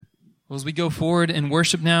Well, as we go forward in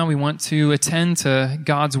worship now, we want to attend to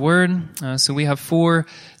God's Word. So we have 4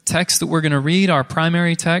 texts that we're going to read. Our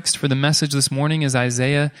primary text for the message this morning is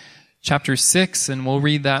Isaiah chapter 6, and we'll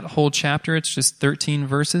read that whole chapter. It's just 13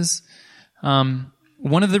 verses. One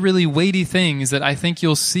of the really weighty things that I think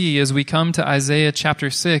you'll see as we come to Isaiah chapter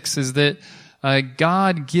 6 is that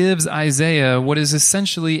God gives Isaiah what is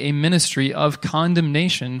essentially a ministry of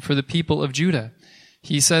condemnation for the people of Judah.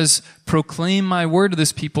 He says, proclaim my word to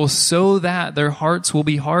this people so that their hearts will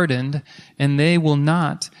be hardened and they will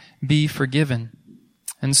not be forgiven.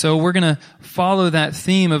 And so we're going to follow that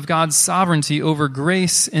theme of God's sovereignty over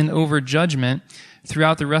grace and over judgment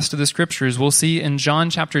throughout the rest of the scriptures. We'll see in John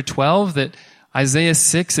chapter 12 that Isaiah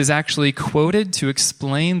 6 is actually quoted to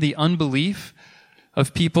explain the unbelief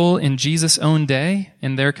of people in Jesus' own day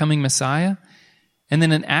and their coming Messiah. And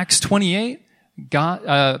then in Acts 28,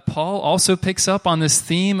 Paul also picks up on this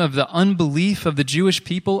theme of the unbelief of the Jewish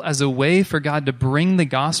people as a way for God to bring the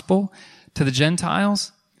gospel to the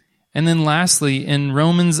Gentiles. And then lastly, in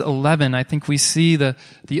Romans 11, I think we see the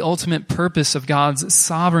ultimate purpose of God's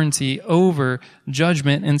sovereignty over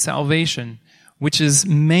judgment and salvation, which is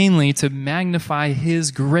mainly to magnify His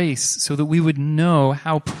grace so that we would know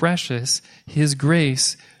how precious His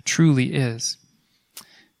grace truly is.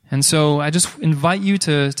 And so I just invite you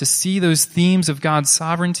to see those themes of God's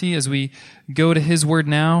sovereignty as we go to His Word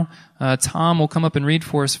now. Tom will come up and read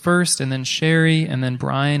for us first, and then Sherry, and then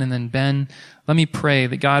Brian, and then Ben. Let me pray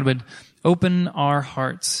that God would open our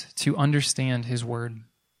hearts to understand His Word.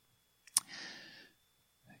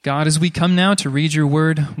 God, as we come now to read your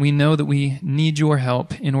Word, we know that we need your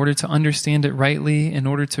help in order to understand it rightly, in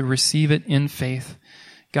order to receive it in faith.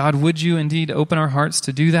 God, would you indeed open our hearts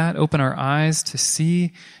to do that, open our eyes to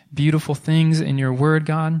see beautiful things in your word,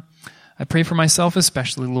 God. I pray for myself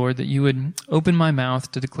especially, Lord, that you would open my mouth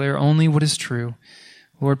to declare only what is true.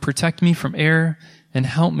 Lord, protect me from error and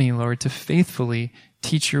help me, Lord, to faithfully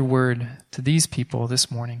teach your word to these people this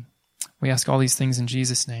morning. We ask all these things in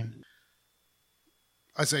Jesus' name.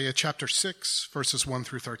 Isaiah chapter 6, verses 1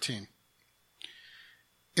 through 13.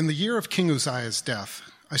 In the year of King Uzziah's death,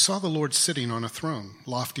 I saw the Lord sitting on a throne,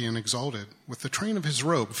 lofty and exalted, with the train of his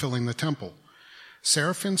robe filling the temple.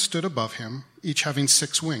 Seraphim stood above him, each having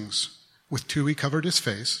 6 wings. With 2 he covered his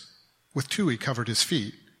face, with 2 he covered his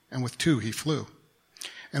feet, and with 2 he flew.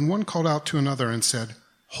 And one called out to another and said,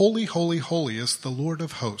 Holy, holy, holy is the Lord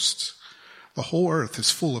of hosts. The whole earth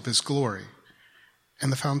is full of his glory. And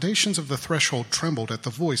the foundations of the threshold trembled at the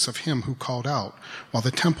voice of him who called out, while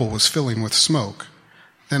the temple was filling with smoke.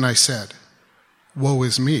 Then I said, Woe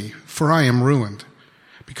is me, for I am ruined,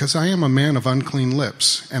 because I am a man of unclean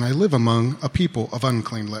lips, and I live among a people of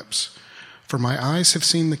unclean lips. For my eyes have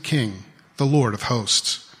seen the King, the Lord of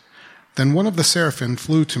hosts. Then one of the seraphim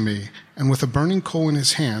flew to me, and with a burning coal in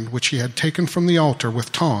his hand, which he had taken from the altar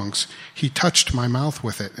with tongs, he touched my mouth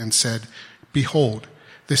with it, and said, Behold,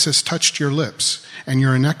 this has touched your lips, and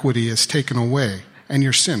your iniquity is taken away, and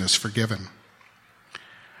your sin is forgiven.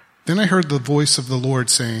 Then I heard the voice of the Lord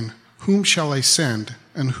saying, Whom shall I send,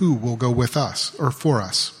 and who will go with us, or for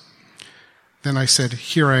us? Then I said,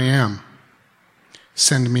 Here I am.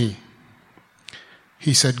 Send me.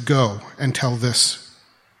 He said, Go and tell this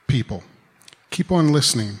people. Keep on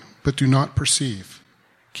listening, but do not perceive.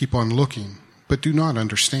 Keep on looking, but do not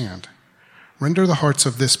understand. Render the hearts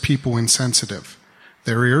of this people insensitive,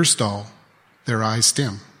 their ears dull, their eyes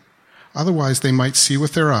dim. Otherwise they might see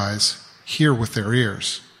with their eyes, hear with their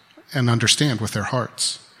ears, and understand with their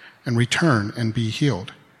hearts, and return and be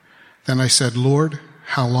healed. Then I said, Lord,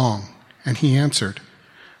 how long? And he answered,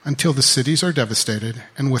 Until the cities are devastated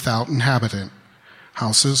and without inhabitant.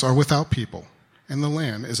 Houses are without people, and the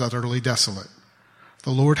land is utterly desolate.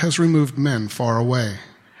 The Lord has removed men far away,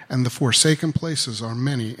 and the forsaken places are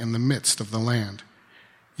many in the midst of the land.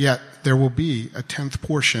 Yet there will be a 10th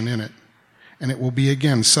portion in it, and it will be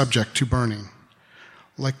again subject to burning,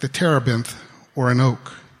 like the terebinth or an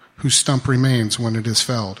oak, whose stump remains when it is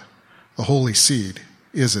felled. The holy seed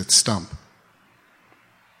is its stump.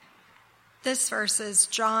 This verse is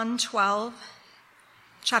John 12,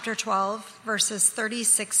 chapter 12, verses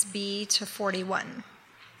 36b to 41.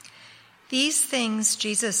 These things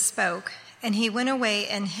Jesus spoke, and he went away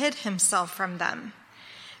and hid himself from them.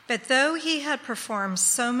 But though he had performed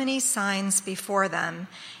so many signs before them,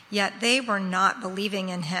 yet they were not believing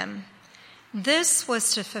in him. This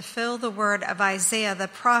was to fulfill the word of Isaiah the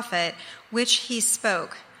prophet, which he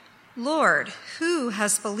spoke. Lord, who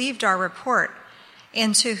has believed our report,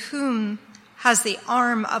 and to whom has the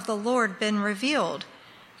arm of the Lord been revealed?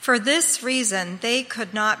 For this reason they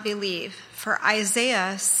could not believe. For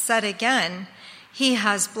Isaiah said again, He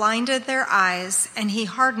has blinded their eyes, and he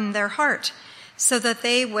hardened their heart, so that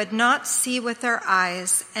they would not see with their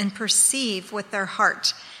eyes and perceive with their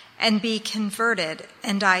heart, and be converted,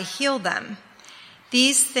 and I heal them.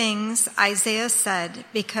 These things Isaiah said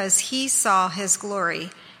because he saw his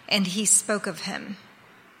glory, and he spoke of him.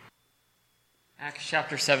 Acts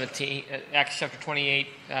chapter 28,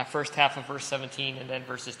 first half of verse 17, and then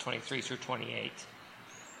verses 23 through 28.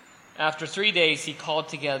 After 3 days, he called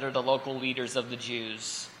together the local leaders of the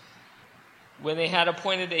Jews. When they had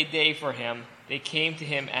appointed a day for him, they came to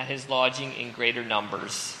him at his lodging in greater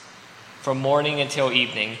numbers. From morning until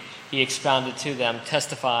evening, he expounded to them,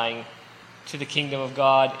 testifying to the kingdom of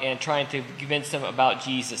God and trying to convince them about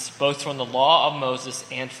Jesus, both from the law of Moses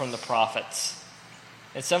and from the prophets.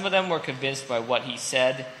 And some of them were convinced by what he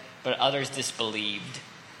said, but others disbelieved.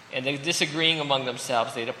 And they, disagreeing among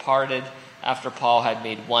themselves, they departed after Paul had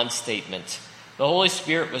made one statement. The Holy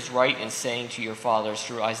Spirit was right in saying to your fathers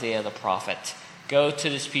through Isaiah the prophet, go to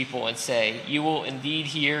this people and say, you will indeed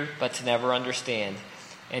hear, but to never understand,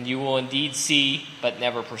 and you will indeed see, but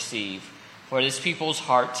never perceive. For this people's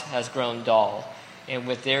heart has grown dull, and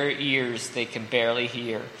with their ears they can barely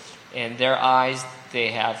hear, and their eyes they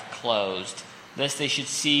have closed, lest they should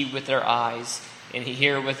see with their eyes, and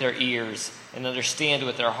hear with their ears, and understand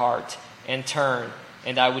with their heart, and turn,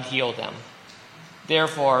 and I would heal them.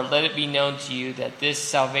 Therefore, let it be known to you that this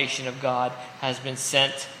salvation of God has been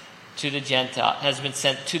sent to the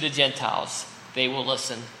Gentiles. They will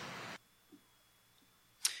listen.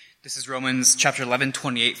 This is Romans chapter 11,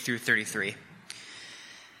 28 through 33.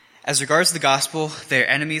 As regards the gospel, they are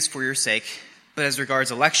enemies for your sake, but as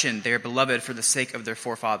regards election, they are beloved for the sake of their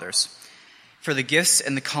forefathers. For the gifts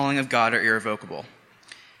and the calling of God are irrevocable.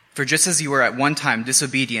 For just as you were at one time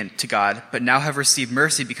disobedient to God, but now have received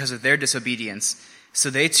mercy because of their disobedience, so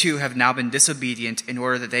they too have now been disobedient in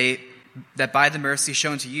order that by the mercy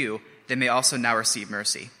shown to you, they may also now receive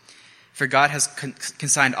mercy. For God has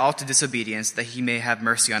consigned all to disobedience, that he may have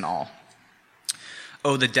mercy on all.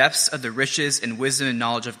 Oh, the depths of the riches and wisdom and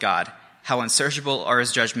knowledge of God! How unsearchable are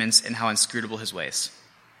his judgments, and how inscrutable his ways.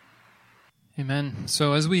 Amen.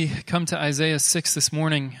 So as we come to Isaiah 6 this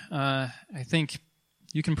morning, I think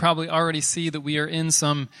you can probably already see that we are in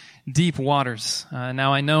some deep waters.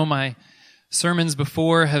 Now, I know my sermons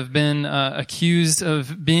before have been accused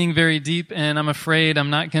of being very deep, and I'm afraid I'm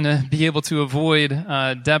not going to be able to avoid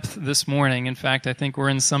depth this morning. In fact, I think we're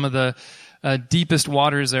in some of the deepest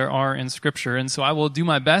waters there are in Scripture. And so I will do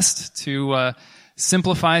my best to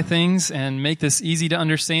simplify things and make this easy to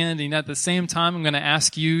understand. And at the same time, I'm going to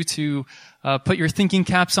ask you to put your thinking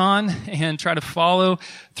caps on and try to follow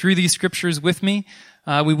through these Scriptures with me.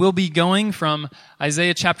 We will be going from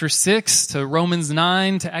Isaiah chapter 6 to Romans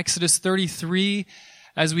 9 to Exodus 33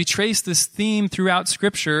 as we trace this theme throughout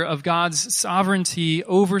Scripture of God's sovereignty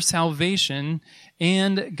over salvation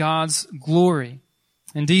and God's glory.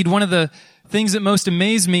 Indeed, one of the things that most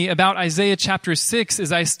amazed me about Isaiah chapter 6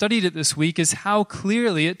 as I studied it this week is how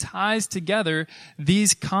clearly it ties together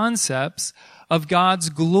these concepts of God's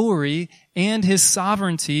glory and his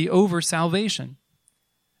sovereignty over salvation.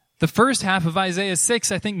 The first half of Isaiah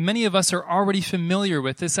 6, I think many of us are already familiar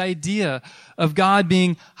with this idea of God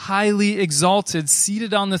being highly exalted,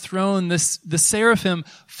 seated on the throne, the seraphim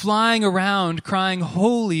flying around, crying,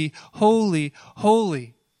 holy, holy,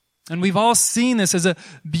 holy. And we've all seen this as a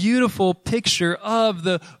beautiful picture of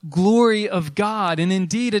the glory of God. And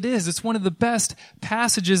indeed it is. It's one of the best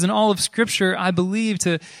passages in all of Scripture, I believe,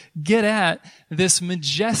 to get at this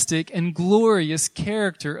majestic and glorious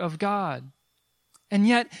character of God. And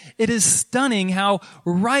yet, it is stunning how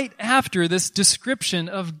right after this description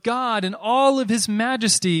of God and all of his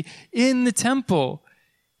majesty in the temple,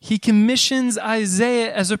 he commissions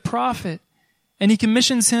Isaiah as a prophet. And he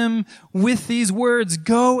commissions him with these words,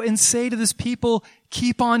 go and say to this people,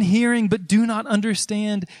 keep on hearing, but do not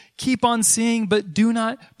understand. Keep on seeing, but do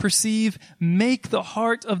not perceive. Make the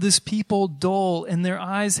heart of this people dull and their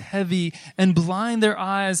eyes heavy, and blind their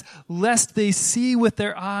eyes, lest they see with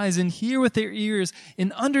their eyes and hear with their ears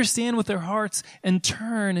and understand with their hearts and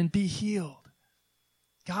turn and be healed.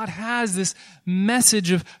 God has this message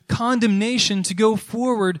of condemnation to go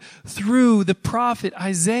forward through the prophet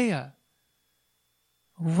Isaiah,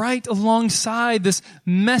 right alongside this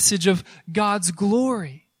message of God's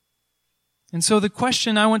glory. And so the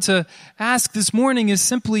question I want to ask this morning is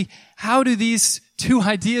simply, how do these two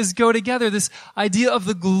ideas go together? This idea of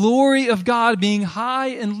the glory of God being high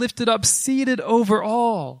and lifted up, seated over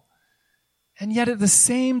all. And yet at the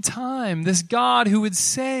same time, this God who would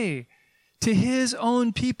say to his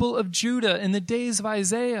own people of Judah in the days of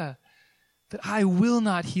Isaiah that I will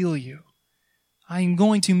not heal you. I am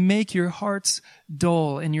going to make your hearts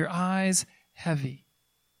dull and your eyes heavy.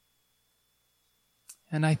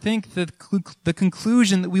 And I think that the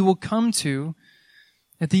conclusion that we will come to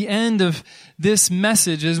at the end of this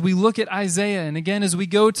message, as we look at Isaiah, and again as we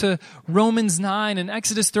go to Romans 9 and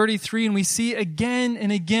Exodus 33, and we see again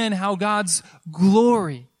and again how God's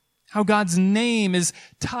glory, how God's name is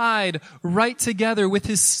tied right together with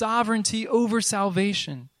his sovereignty over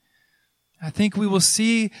salvation. I think we will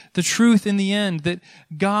see the truth in the end that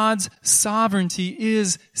God's sovereignty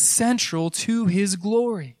is central to his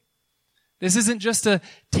glory. This isn't just a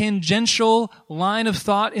tangential line of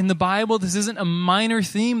thought in the Bible. This isn't a minor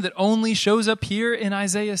theme that only shows up here in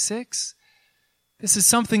Isaiah 6. This is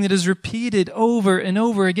something that is repeated over and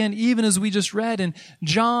over again, even as we just read in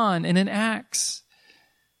John and in Acts.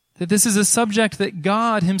 That this is a subject that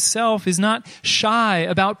God himself is not shy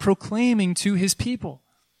about proclaiming to his people.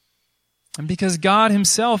 And because God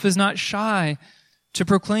himself is not shy to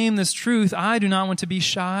proclaim this truth, I do not want to be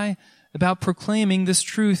shy about proclaiming this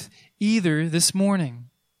truth either this morning.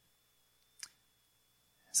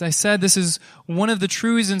 As I said, this is one of the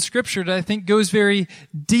truths in Scripture that I think goes very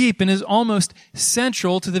deep and is almost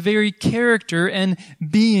central to the very character and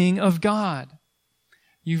being of God.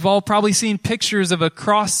 You've all probably seen pictures of a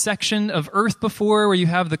cross-section of earth before, where you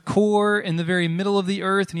have the core in the very middle of the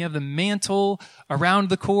earth, and you have the mantle around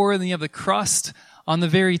the core, and then you have the crust on the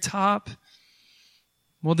very top.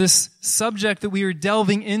 Well, this subject that we are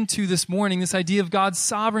delving into this morning, this idea of God's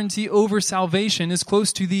sovereignty over salvation, is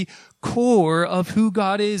close to the core of who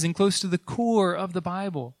God is and close to the core of the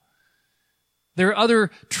Bible. There are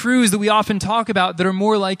other truths that we often talk about that are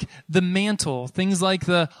more like the mantle, things like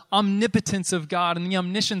the omnipotence of God and the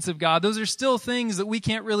omniscience of God. Those are still things that we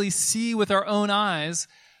can't really see with our own eyes,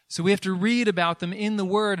 so we have to read about them in the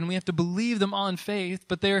Word and we have to believe them on faith,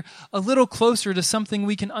 but they're a little closer to something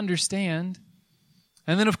we can understand.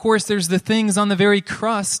 And then, of course, there's the things on the very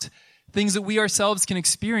crust, things that we ourselves can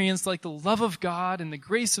experience, like the love of God and the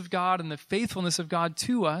grace of God and the faithfulness of God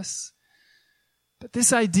to us. But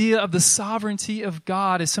this idea of the sovereignty of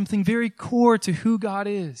God is something very core to who God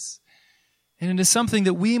is. And it is something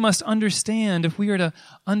that we must understand if we are to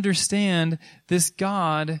understand this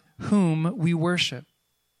God whom we worship.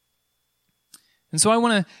 And so I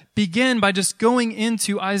want to begin by just going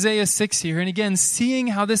into Isaiah 6 here, and again, seeing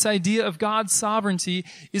how this idea of God's sovereignty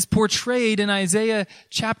is portrayed in Isaiah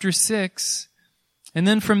chapter 6. And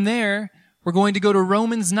then from there, we're going to go to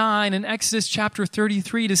Romans 9 and Exodus chapter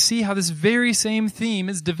 33 to see how this very same theme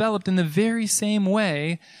is developed in the very same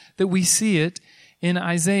way that we see it in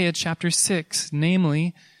Isaiah chapter 6,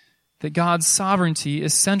 namely, that God's sovereignty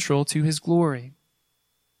is central to his glory.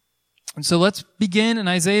 And so let's begin in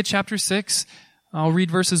Isaiah chapter 6. I'll read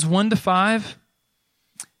verses 1 to 5,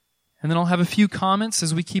 and then I'll have a few comments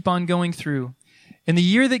as we keep on going through. In the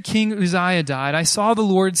year that King Uzziah died, I saw the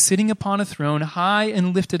Lord sitting upon a throne, high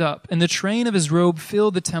and lifted up, and the train of his robe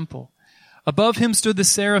filled the temple. Above him stood the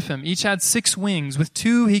seraphim. Each had 6 wings. With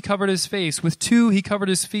 2 he covered his face, with 2 he covered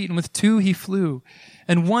his feet, and with 2 he flew.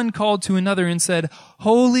 And one called to another and said,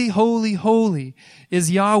 Holy, holy, holy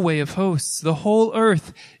is Yahweh of hosts. The whole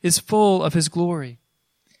earth is full of his glory.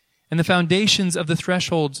 And the foundations of the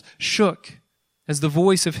thresholds shook as the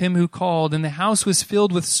voice of him who called, and the house was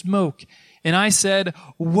filled with smoke. And I said,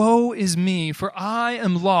 Woe is me, for I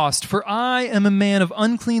am lost, for I am a man of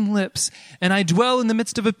unclean lips, and I dwell in the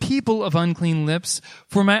midst of a people of unclean lips,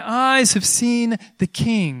 for my eyes have seen the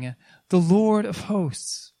King, the Lord of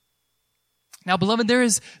hosts. Now, beloved, there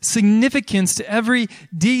is significance to every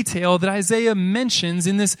detail that Isaiah mentions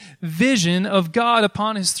in this vision of God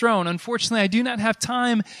upon his throne. Unfortunately, I do not have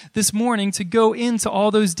time this morning to go into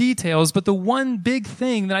all those details, but the one big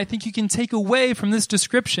thing that I think you can take away from this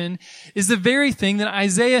description is the very thing that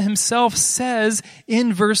Isaiah himself says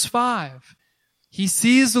in verse 5. He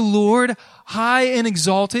sees the Lord high and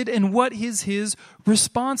exalted, and what is his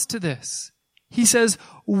response to this? He says,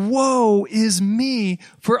 Woe is me,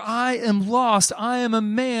 for I am lost. I am a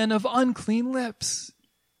man of unclean lips.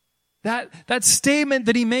 That statement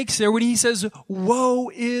that he makes there when he says, Woe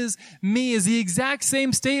is me, is the exact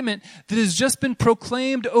same statement that has just been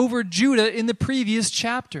proclaimed over Judah in the previous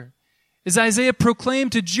chapter. As Isaiah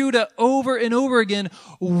proclaimed to Judah over and over again,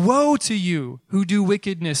 Woe to you who do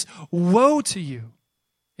wickedness. Woe to you.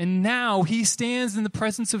 And now he stands in the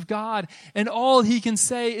presence of God, and all he can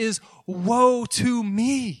say is, Woe to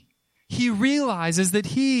me. He realizes that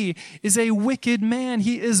he is a wicked man.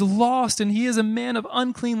 He is lost, and he is a man of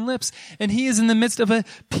unclean lips, and he is in the midst of a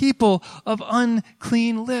people of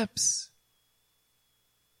unclean lips.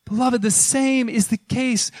 Beloved, the same is the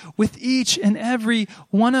case with each and every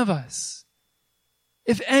one of us.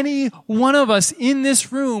 If any one of us in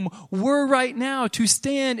this room were right now to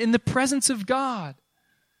stand in the presence of God,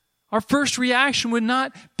 our first reaction would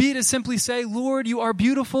not be to simply say, Lord, you are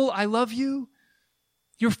beautiful, I love you.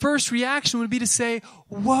 Your first reaction would be to say,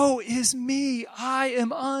 woe is me, I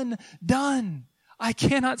am undone. I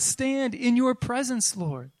cannot stand in your presence,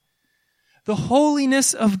 Lord. The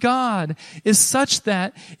holiness of God is such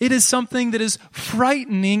that it is something that is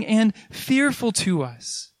frightening and fearful to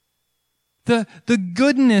us. The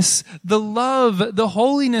goodness, the love, the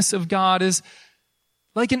holiness of God is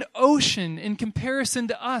like an ocean in comparison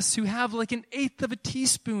to us who have like an eighth of a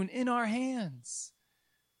teaspoon in our hands.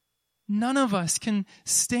 None of us can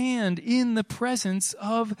stand in the presence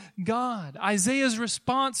of God. Isaiah's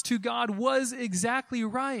response to God was exactly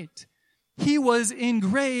right. He was in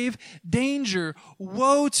grave danger.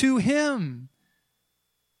 Woe to him!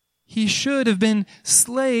 He should have been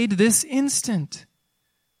slayed this instant.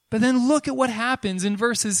 But then look at what happens in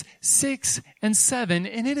verses 6 and 7,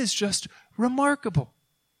 and it is just remarkable.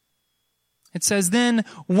 It says, then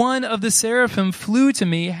one of the seraphim flew to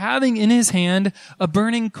me, having in his hand a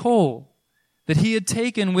burning coal that he had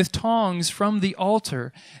taken with tongs from the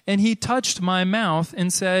altar. And he touched my mouth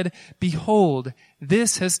and said, behold,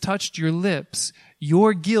 this has touched your lips.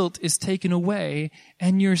 Your guilt is taken away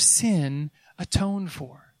and your sin atoned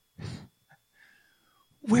for.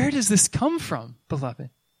 Where does this come from, beloved?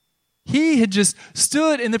 He had just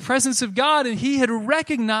stood in the presence of God and he had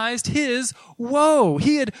recognized his woe.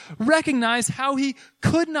 He had recognized how he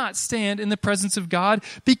could not stand in the presence of God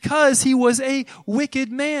because he was a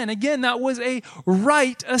wicked man. Again, that was a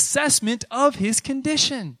right assessment of his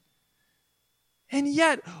condition. And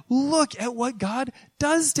yet, look at what God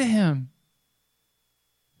does to him.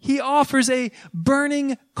 He offers a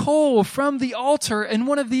burning coal from the altar, and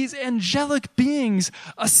one of these angelic beings,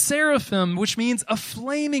 a seraphim, which means a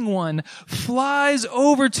flaming one, flies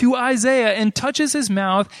over to Isaiah and touches his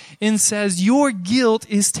mouth and says, your guilt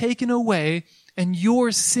is taken away and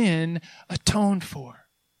your sin atoned for.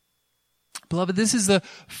 Beloved, this is the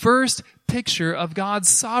first picture of God's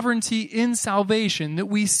sovereignty in salvation that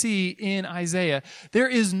we see in Isaiah. There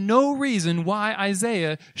is no reason why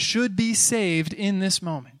Isaiah should be saved in this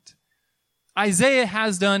moment. Isaiah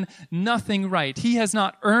has done nothing right. He has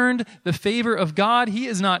not earned the favor of God. He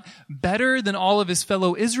is not better than all of his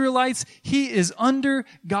fellow Israelites. He is under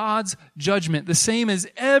God's judgment, the same as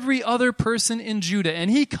every other person in Judah.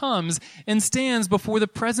 And he comes and stands before the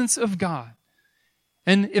presence of God.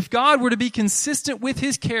 And if God were to be consistent with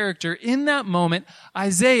his character in that moment,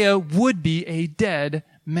 Isaiah would be a dead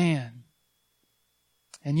man.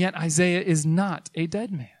 And yet Isaiah is not a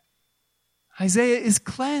dead man. Isaiah is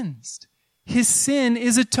cleansed. His sin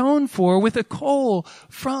is atoned for with a coal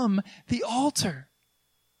from the altar.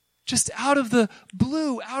 Just out of the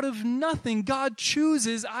blue, out of nothing, God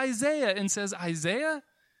chooses Isaiah and says, Isaiah,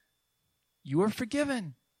 you are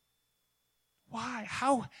forgiven. Why?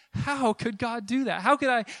 How could God do that?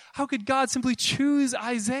 How could God simply choose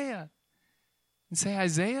Isaiah and say,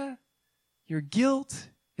 Isaiah, your guilt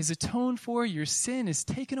is atoned for, your sin is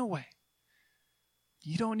taken away.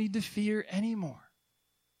 You don't need to fear anymore.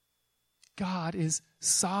 God is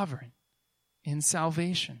sovereign in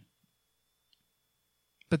salvation.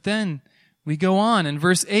 But then we go on. In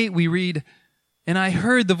verse 8 we read, and I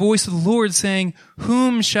heard the voice of the Lord saying,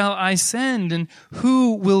 whom shall I send, and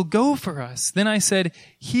who will go for us? Then I said,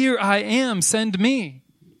 here I am, send me.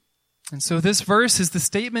 And so this verse is the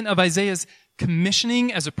statement of Isaiah's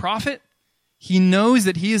commissioning as a prophet. He knows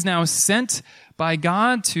that he is now sent by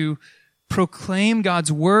God to proclaim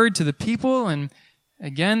God's word to the people. And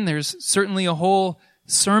again, there's certainly a whole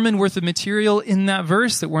sermon worth of material in that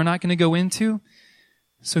verse that we're not going to go into.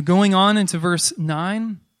 So going on into verse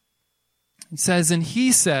 9, it says, and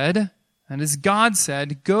he said, and as God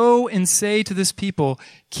said, go and say to this people,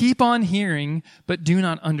 keep on hearing, but do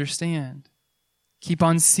not understand. Keep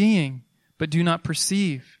on seeing, but do not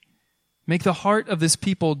perceive. Make the heart of this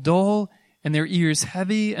people dull and their ears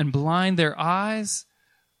heavy and blind their eyes,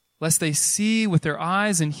 lest they see with their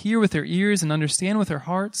eyes and hear with their ears and understand with their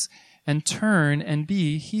hearts and turn and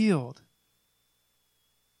be healed.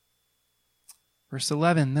 Verse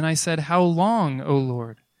 11, then I said, how long, O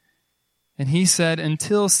Lord? And he said,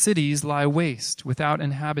 until cities lie waste without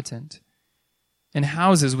inhabitant, and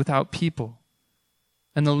houses without people,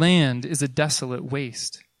 and the land is a desolate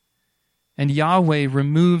waste. And Yahweh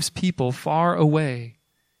removes people far away,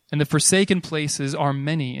 and the forsaken places are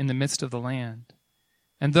many in the midst of the land.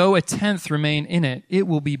 And though a tenth remain in it, it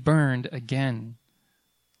will be burned again.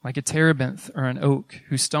 Like a terebinth or an oak,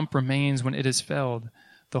 whose stump remains when it is felled,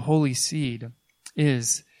 the holy seed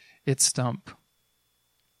is its stump.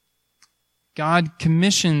 God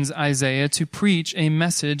commissions Isaiah to preach a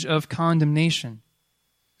message of condemnation.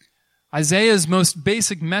 Isaiah's most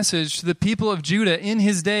basic message to the people of Judah in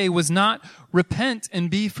his day was not repent and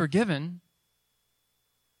be forgiven.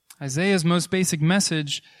 Isaiah's most basic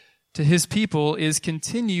message to his people is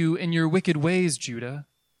continue in your wicked ways, Judah,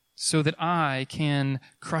 so that I can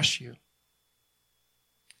crush you.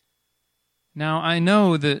 Now, I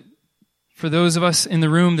know that for those of us in the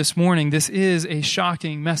room this morning, this is a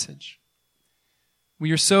shocking message.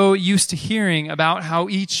 We are so used to hearing about how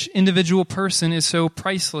each individual person is so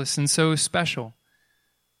priceless and so special.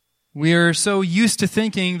 We are so used to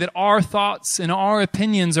thinking that our thoughts and our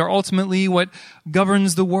opinions are ultimately what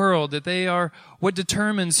governs the world, that they are what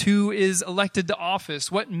determines who is elected to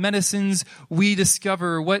office, what medicines we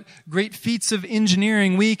discover, what great feats of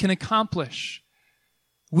engineering we can accomplish.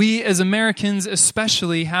 We as Americans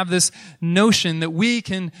especially have this notion that we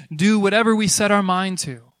can do whatever we set our mind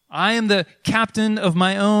to. I am the captain of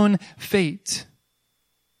my own fate.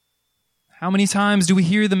 How many times do we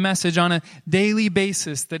hear the message on a daily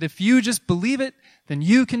basis that if you just believe it, then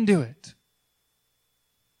you can do it?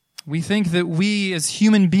 We think that we as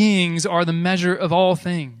human beings are the measure of all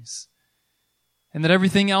things, and that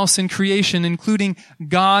everything else in creation, including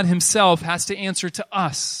God himself, has to answer to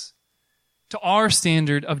us, to our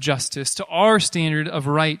standard of justice, to our standard of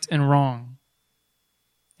right and wrong.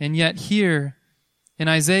 And yet here, in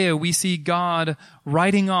Isaiah, we see God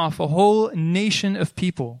writing off a whole nation of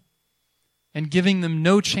people and giving them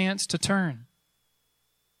no chance to turn,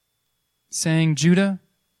 saying, Judah,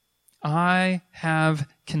 I have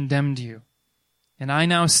condemned you, and I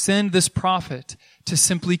now send this prophet to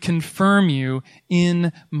simply confirm you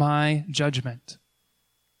in my judgment.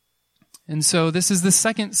 And so this is the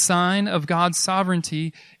second sign of God's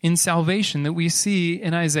sovereignty in salvation that we see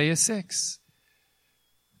in Isaiah 6.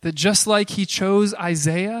 That just like he chose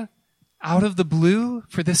Isaiah out of the blue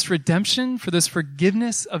for this redemption, for this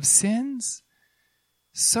forgiveness of sins,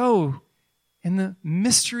 so in the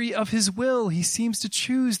mystery of his will, he seems to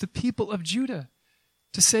choose the people of Judah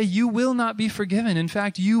to say, you will not be forgiven. In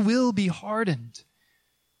fact, you will be hardened.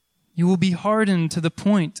 You will be hardened to the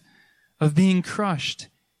point of being crushed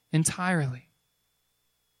entirely.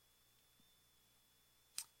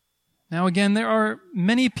 Now again, there are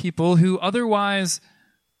many people who otherwise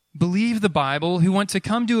believe the Bible, who want to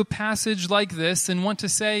come to a passage like this and want to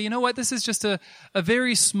say, you know what, this is just a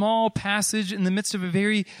very small passage in the midst of a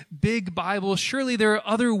very big Bible. Surely there are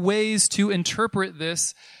other ways to interpret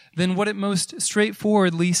this than what it most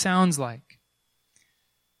straightforwardly sounds like.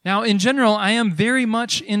 Now, in general, I am very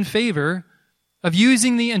much in favor of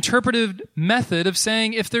using the interpretive method of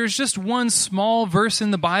saying if there's just one small verse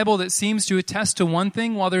in the Bible that seems to attest to one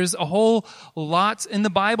thing, while there's a whole lot in the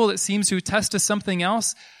Bible that seems to attest to something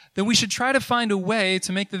else, then we should try to find a way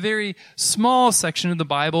to make the very small section of the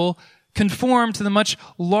Bible conform to the much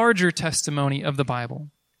larger testimony of the Bible.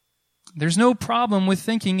 There's no problem with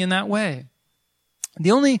thinking in that way.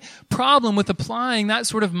 The only problem with applying that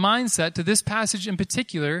sort of mindset to this passage in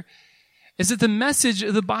particular is that the message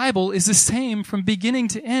of the Bible is the same from beginning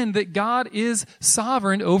to end, that God is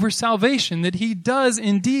sovereign over salvation, that he does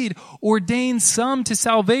indeed ordain some to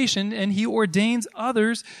salvation and he ordains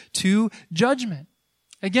others to judgment.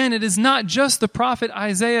 Again, it is not just the prophet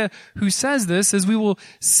Isaiah who says this, as we will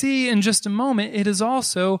see in just a moment. It is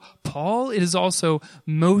also Paul, it is also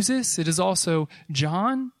Moses, it is also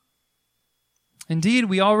John. Indeed,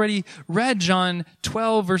 we already read John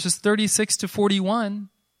 12 verses 36 to 41,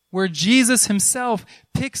 where Jesus himself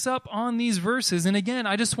picks up on these verses. And again,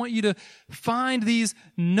 I just want you to find these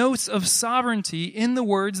notes of sovereignty in the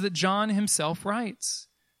words that John himself writes.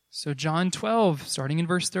 So John 12, starting in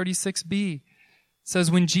verse 36b,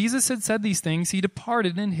 says, when Jesus had said these things, he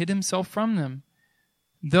departed and hid himself from them.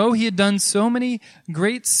 Though he had done so many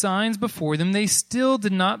great signs before them, they still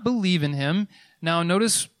did not believe in him. Now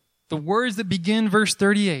notice the words that begin verse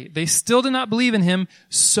 38. They still did not believe in him,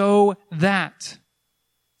 so that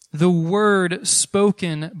the word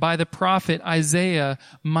spoken by the prophet Isaiah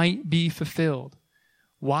might be fulfilled.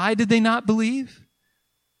 Why did they not believe?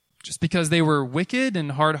 Just because they were wicked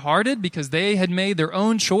and hard-hearted, because they had made their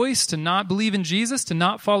own choice to not believe in Jesus, to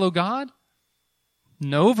not follow God?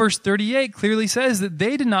 No, verse 38 clearly says that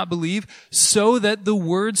they did not believe so that the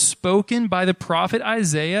word spoken by the prophet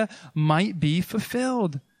Isaiah might be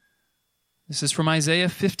fulfilled. This is from Isaiah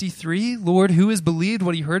 53. Lord, who has believed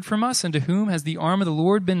what he heard from us, and to whom has the arm of the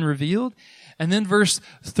Lord been revealed? And then verse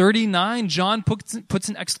 39, John puts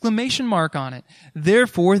an exclamation mark on it.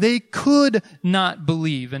 Therefore, they could not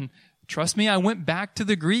believe. And Trust me, I went back to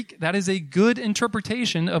the Greek. That is a good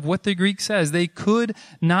interpretation of what the Greek says. They could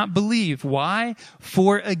not believe. Why?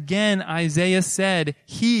 For again, Isaiah said,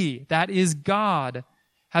 He, that is God,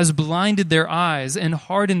 has blinded their eyes and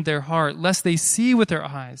hardened their heart, lest they see with their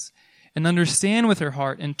eyes and understand with their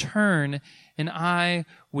heart and turn, and I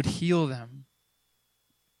would heal them.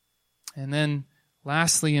 And then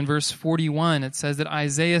lastly, in verse 41, it says that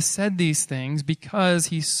Isaiah said these things because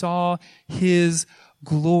he saw His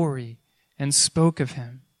glory and spoke of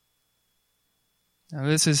Him. Now,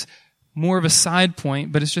 this is more of a side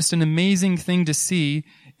point, but it's just an amazing thing to see.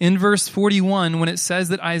 In verse 41, when it says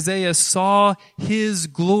that Isaiah saw His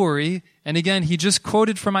glory, and again, he just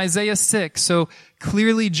quoted from Isaiah 6, so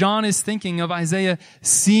clearly John is thinking of Isaiah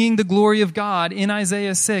seeing the glory of God in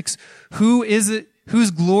Isaiah 6. Who is it? Whose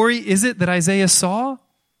glory is it that Isaiah saw?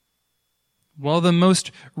 Well, the most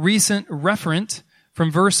recent referent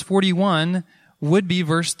from verse 41 would be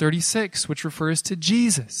verse 36, which refers to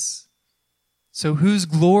Jesus. So whose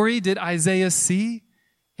glory did Isaiah see?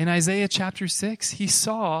 In Isaiah chapter 6, he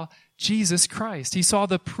saw Jesus Christ. He saw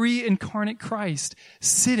the pre-incarnate Christ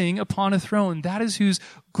sitting upon a throne. That is whose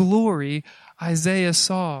glory Isaiah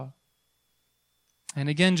saw. And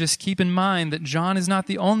again, just keep in mind that John is not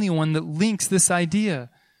the only one that links this idea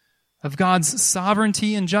of God's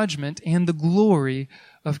sovereignty and judgment and the glory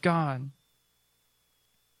of God.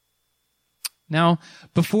 Now,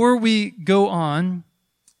 before we go on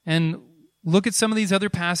and look at some of these other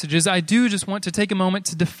passages, I do just want to take a moment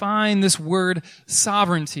to define this word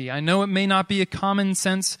sovereignty. I know it may not be a common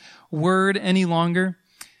sense word any longer.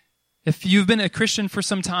 If you've been a Christian for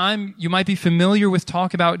some time, you might be familiar with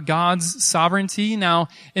talk about God's sovereignty. Now,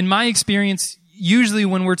 in my experience, usually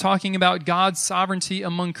when we're talking about God's sovereignty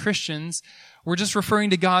among Christians, we're just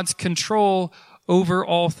referring to God's control over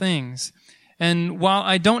all things. And while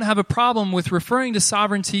I don't have a problem with referring to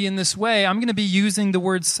sovereignty in this way, I'm going to be using the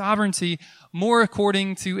word sovereignty more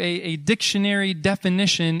according to a dictionary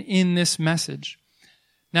definition in this message.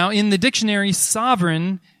 Now, in the dictionary,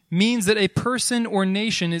 sovereign means that a person or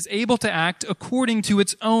nation is able to act according to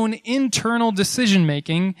its own internal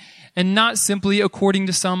decision-making and not simply according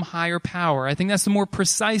to some higher power. I think that's the more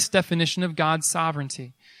precise definition of God's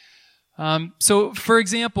sovereignty. So, for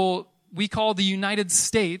example, we call the United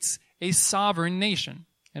States a sovereign nation.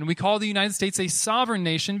 And we call the United States a sovereign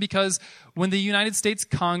nation because when the United States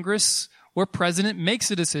Congress or president makes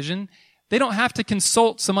a decision, they don't have to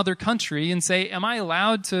consult some other country and say, am I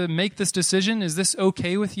allowed to make this decision? Is this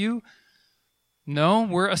okay with you? No,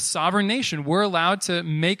 we're a sovereign nation. We're allowed to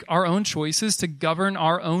make our own choices to govern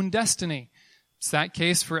our own destiny. It's that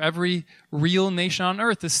case for every real nation on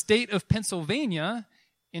earth. The state of Pennsylvania,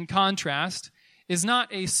 in contrast, is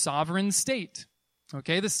not a sovereign state.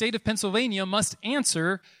 Okay, the state of Pennsylvania must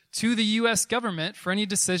answer to the U.S. government for any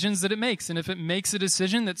decisions that it makes. And if it makes a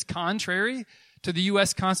decision that's contrary to the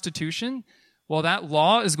U.S. Constitution, well, that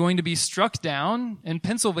law is going to be struck down, and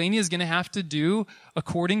Pennsylvania is going to have to do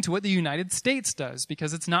according to what the United States does,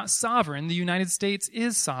 because it's not sovereign. The United States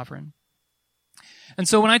is sovereign. And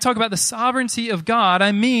so when I talk about the sovereignty of God,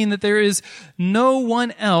 I mean that there is no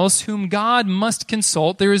one else whom God must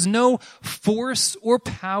consult. There is no force or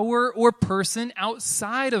power or person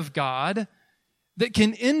outside of God that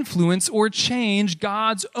can influence or change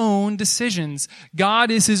God's own decisions. God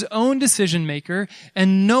is His own decision maker,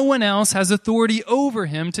 and no one else has authority over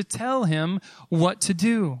Him to tell Him what to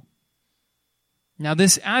do. Now,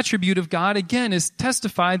 this attribute of God, again, is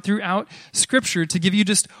testified throughout Scripture. To give you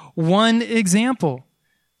just one example,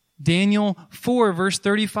 Daniel 4, verse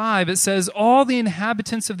 35, it says, all the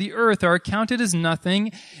inhabitants of the earth are accounted as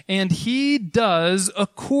nothing, and He does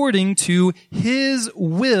according to His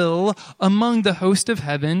will among the host of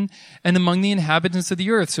heaven and among the inhabitants of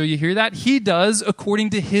the earth. So you hear that? He does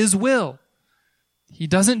according to His will. He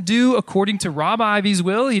doesn't do according to Rob Ivy's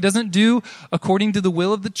will. He doesn't do according to the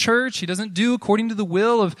will of the church. He doesn't do according to the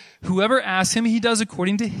will of whoever asks Him. He does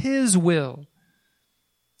according to His will.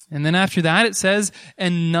 And then after that it says,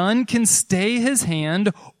 and none can stay His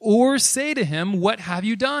hand or say to Him, what have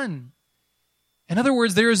you done? In other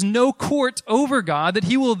words, there is no court over God that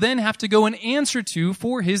He will then have to go and answer to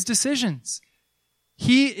for His decisions.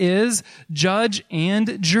 He is judge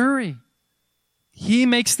and jury. He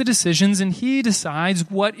makes the decisions and He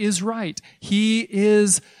decides what is right. He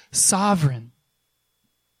is sovereign.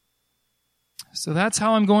 So that's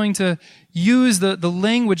how I'm going to use the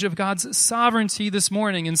language of God's sovereignty this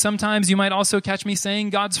morning. And sometimes you might also catch me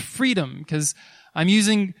saying God's freedom, because I'm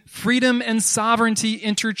using freedom and sovereignty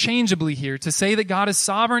interchangeably here. To say that God is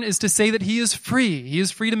sovereign is to say that He is free. He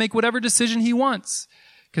is free to make whatever decision He wants.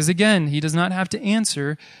 Because again, He does not have to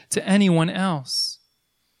answer to anyone else.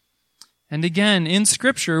 And again, in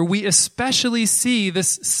Scripture, we especially see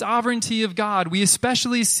this sovereignty of God. We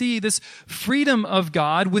especially see this freedom of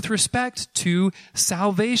God with respect to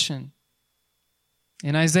salvation.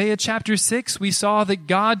 In Isaiah chapter 6, we saw that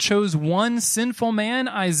God chose one sinful man,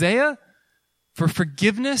 Isaiah, for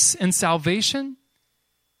forgiveness and salvation.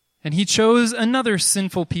 And he chose another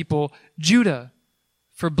sinful people, Judah,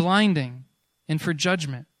 for blinding and for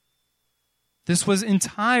judgment. This was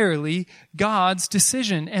entirely God's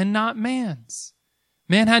decision and not man's.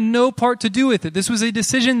 Man had no part to do with it. This was a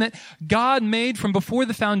decision that God made from before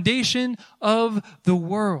the foundation of the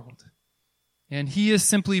world. And he is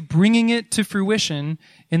simply bringing it to fruition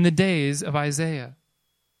in the days of Isaiah.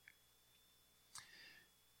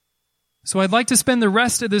 So I'd like to spend the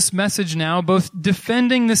rest of this message now both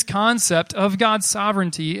defending this concept of God's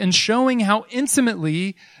sovereignty and showing how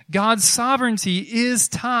intimately God's sovereignty is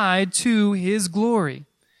tied to His glory.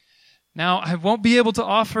 Now, I won't be able to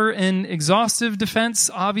offer an exhaustive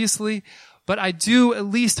defense, obviously, but I do at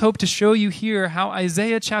least hope to show you here how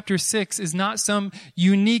Isaiah chapter 6 is not some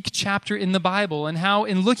unique chapter in the Bible, and how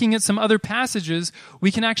in looking at some other passages,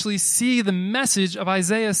 we can actually see the message of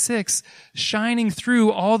Isaiah 6 shining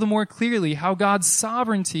through all the more clearly, how God's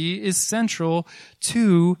sovereignty is central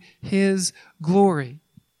to His glory.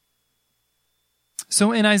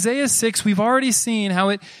 So in Isaiah 6, we've already seen how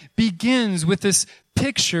it begins with this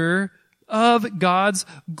picture of God's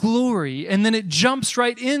glory. And then it jumps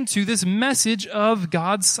right into this message of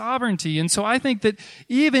God's sovereignty. And so I think that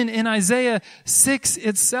even in Isaiah 6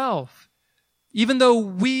 itself, even though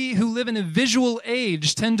we who live in a visual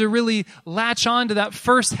age tend to really latch on to that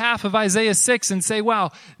first half of Isaiah 6 and say,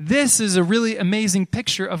 wow, this is a really amazing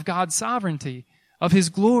picture of God's sovereignty, of His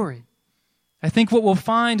glory. I think what we'll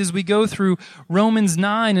find as we go through Romans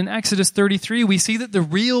 9 and Exodus 33, we see that the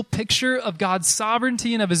real picture of God's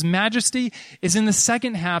sovereignty and of His majesty is in the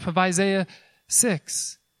second half of Isaiah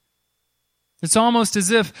 6. It's almost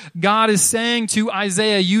as if God is saying to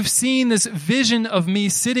Isaiah, you've seen this vision of me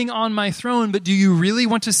sitting on my throne, but do you really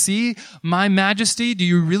want to see my majesty? Do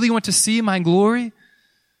you really want to see my glory?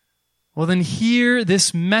 Well, then hear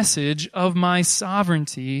this message of my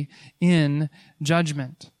sovereignty in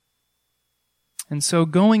judgment. And so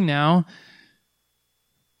going now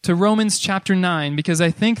to Romans chapter 9, because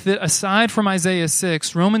I think that aside from Isaiah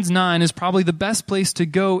 6, Romans 9 is probably the best place to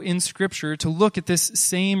go in Scripture to look at this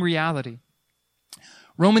same reality.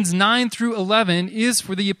 Romans 9 through 11 is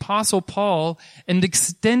for the Apostle Paul an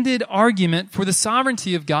extended argument for the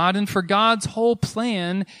sovereignty of God and for God's whole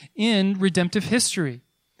plan in redemptive history.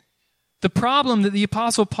 The problem that the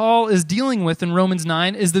Apostle Paul is dealing with in Romans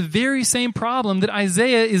 9 is the very same problem that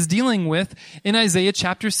Isaiah is dealing with in Isaiah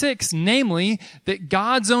chapter 6, namely that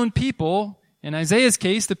God's own people, in Isaiah's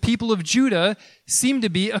case, the people of Judah, seem to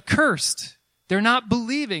be accursed. They're not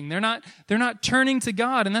believing. They're not turning to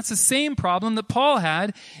God. And that's the same problem that Paul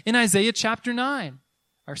had in Isaiah chapter 9.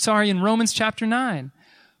 In Romans chapter 9.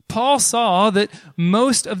 Paul saw that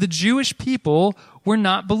most of the Jewish people were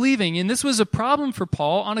not believing. And this was a problem for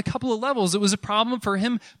Paul on a couple of levels. It was a problem for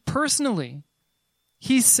him personally.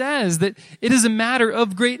 He says that it is a matter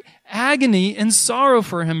of great agony and sorrow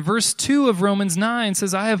for him. Verse 2 of Romans 9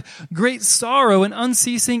 says, I have great sorrow and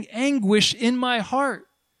unceasing anguish in my heart,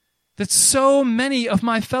 that so many of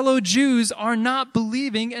my fellow Jews are not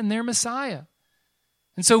believing in their Messiah.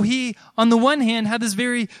 And so he, on the one hand, had this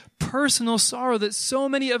very personal sorrow that so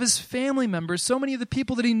many of his family members, so many of the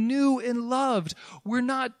people that he knew and loved, were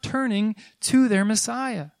not turning to their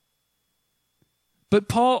Messiah. But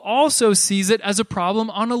Paul also sees it as a problem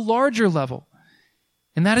on a larger level.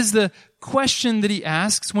 And that is the question that he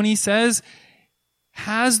asks when he says,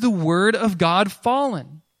 has the word of God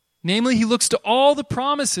fallen? Namely, he looks to all the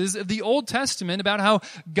promises of the Old Testament about how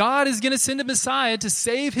God is going to send a Messiah to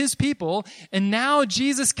save His people, and now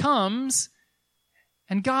Jesus comes,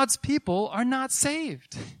 and God's people are not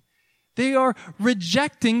saved. They are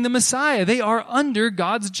rejecting the Messiah. They are under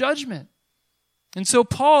God's judgment. And so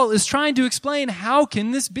Paul is trying to explain, how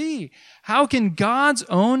can this be? How can God's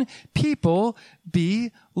own people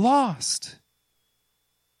be lost?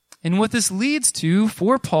 And what this leads to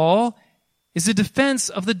for Paul is a defense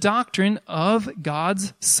of the doctrine of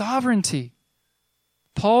God's sovereignty.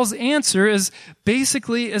 Paul's answer, as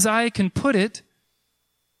basically as I can put it,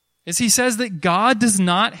 is he says that God does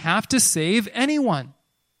not have to save anyone.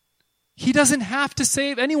 He doesn't have to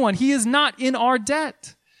save anyone. He is not in our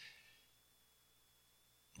debt.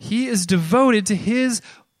 He is devoted to His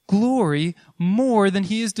glory more than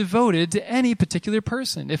He is devoted to any particular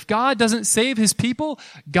person. If God doesn't save His people,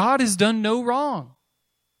 God has done no wrong.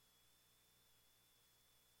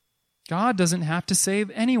 God doesn't have to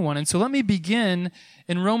save anyone. And so let me begin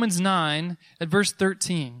in Romans 9 at verse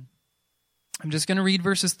 13. I'm just going to read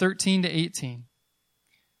verses 13 to 18.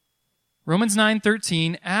 Romans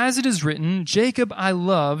 9:13, as it is written, Jacob I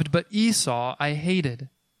loved, but Esau I hated.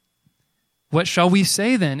 What shall we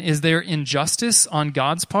say then? Is there injustice on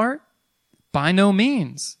God's part? By no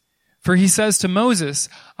means. For he says to Moses,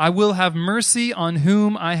 I will have mercy on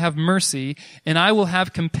whom I have mercy, and I will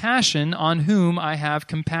have compassion on whom I have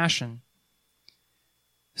compassion.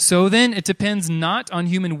 So then it depends not on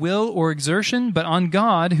human will or exertion, but on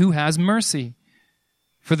God who has mercy.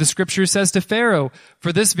 For the scripture says to Pharaoh,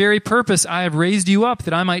 for this very purpose I have raised you up,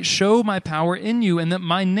 that I might show my power in you, and that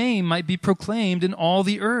my name might be proclaimed in all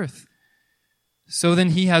the earth. So then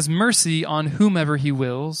he has mercy on whomever he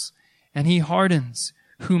wills, and he hardens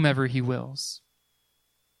whomever he wills.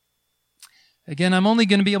 Again, I'm only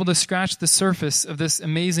going to be able to scratch the surface of this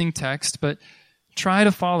amazing text, but try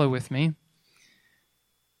to follow with me.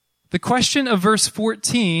 The question of verse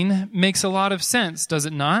 14 makes a lot of sense, does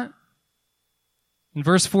it not? In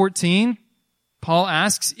verse 14, Paul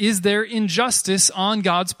asks, is there injustice on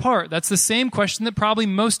God's part? That's the same question that probably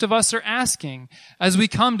most of us are asking as we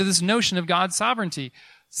come to this notion of God's sovereignty.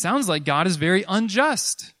 Sounds like God is very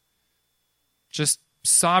unjust, just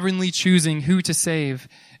sovereignly choosing who to save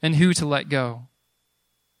and who to let go.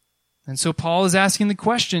 And so Paul is asking the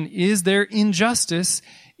question, is there injustice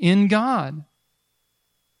in God?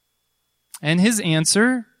 And his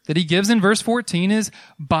answer that he gives in verse 14 is,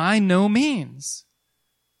 by no means.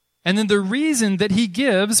 And then the reason that he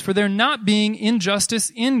gives for there not being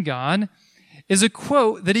injustice in God is a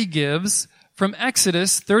quote that he gives from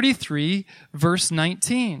Exodus 33, verse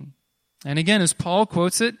 19. And again, as Paul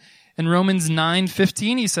quotes it in Romans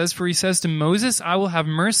 9:15, he says to Moses, I will have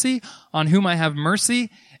mercy on whom I have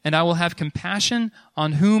mercy, and I will have compassion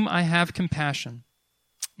on whom I have compassion.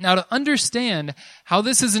 Now, to understand how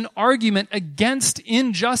this is an argument against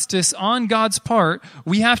injustice on God's part,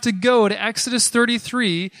 we have to go to Exodus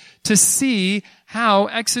 33 to see how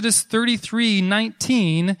Exodus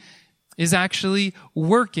 33:19 is actually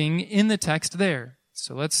working in the text there.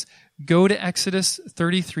 So let's go to Exodus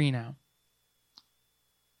 33 now.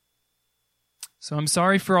 So I'm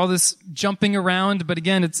sorry for all this jumping around, but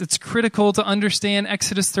again, it's critical to understand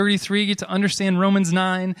Exodus 33, to understand Romans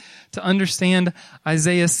 9, to understand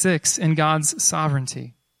Isaiah 6 and God's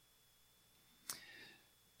sovereignty.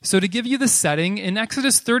 So to give you the setting, in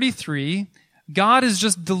Exodus 33, God has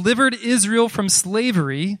just delivered Israel from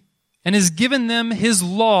slavery and has given them his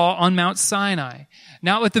law on Mount Sinai.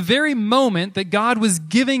 Now, at the very moment that God was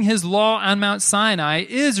giving his law on Mount Sinai,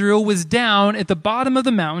 Israel was down at the bottom of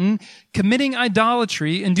the mountain, committing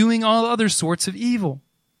idolatry and doing all other sorts of evil.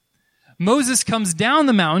 Moses comes down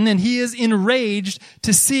the mountain and he is enraged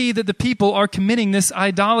to see that the people are committing this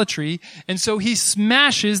idolatry, and so he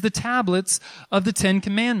smashes the tablets of the Ten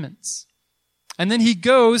Commandments. And then he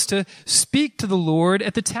goes to speak to the Lord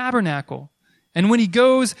at the tabernacle. And when he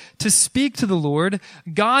goes to speak to the Lord,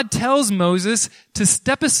 God tells Moses to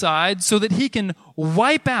step aside so that he can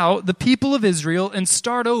wipe out the people of Israel and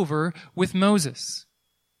start over with Moses.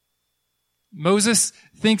 Moses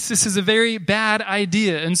thinks this is a very bad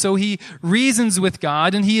idea, and so he reasons with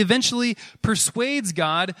God, and he eventually persuades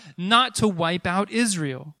God not to wipe out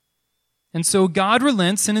Israel. And so God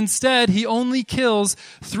relents, and instead he only kills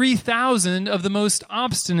 3,000 of the most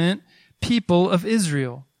obstinate people of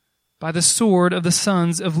Israel by the sword of the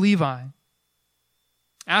sons of Levi.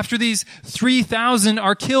 After these 3,000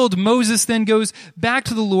 are killed, Moses then goes back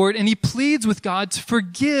to the Lord and he pleads with God to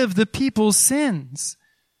forgive the people's sins.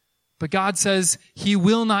 But God says he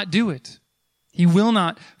will not do it. He will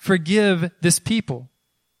not forgive this people.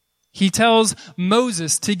 He tells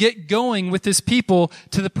Moses to get going with this people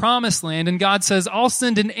to the promised land, and God says, I'll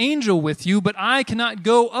send an angel with you, but I cannot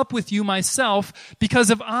go up with you myself, because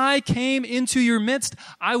if I came into your midst,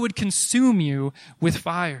 I would consume you with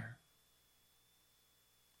fire.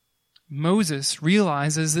 Moses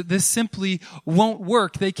realizes that this simply won't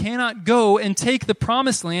work. They cannot go and take the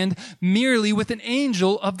promised land merely with an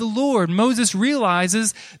angel of the Lord. Moses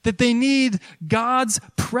realizes that they need God's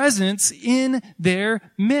presence in their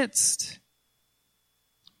midst.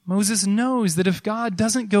 Moses knows that if God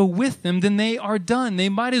doesn't go with them, then they are done. They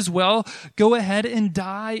might as well go ahead and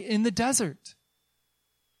die in the desert.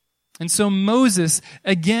 And so Moses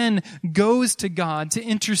again goes to God to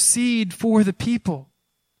intercede for the people.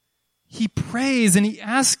 He prays and he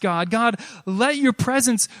asks God, God, let your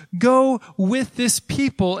presence go with this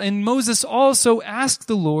people. And Moses also asked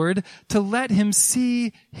the Lord to let him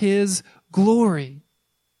see his glory.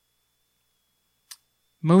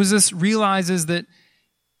 Moses realizes that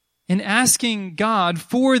In asking God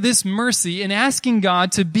for this mercy, in asking God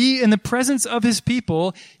to be in the presence of his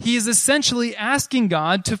people, he is essentially asking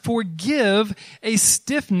God to forgive a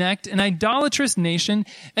stiff-necked and idolatrous nation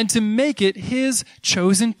and to make it his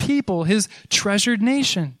chosen people, his treasured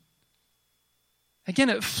nation. Again,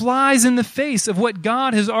 it flies in the face of what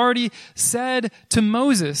God has already said to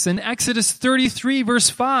Moses. In Exodus 33, verse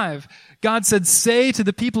 5, God said, "Say to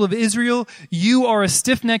the people of Israel, you are a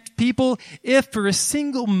stiff-necked people. If for a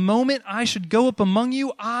single moment I should go up among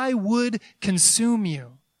you, I would consume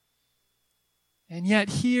you." And yet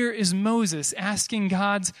here is Moses asking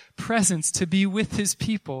God's presence to be with his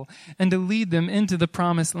people and to lead them into the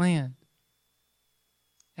promised land.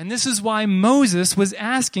 And this is why Moses was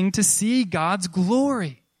asking to see God's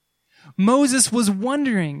glory. Moses was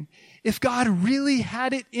wondering if God really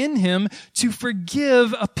had it in him to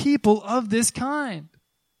forgive a people of this kind.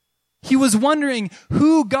 He was wondering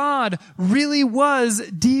who God really was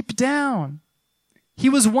deep down. He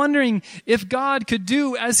was wondering if God could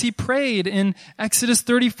do as he prayed in Exodus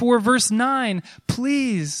 34, verse 9,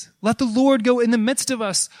 "Please let the Lord go in the midst of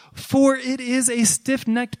us, for it is a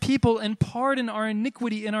stiff-necked people, and pardon our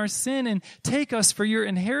iniquity and our sin, and take us for your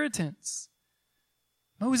inheritance."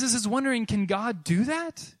 Moses is wondering, can God do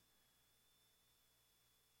that?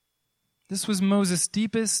 This was Moses'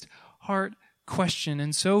 deepest heart question,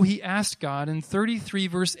 and so he asked God in 33,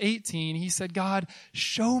 verse 18, he said, "God,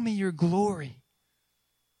 show me your glory.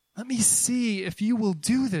 Let me see if you will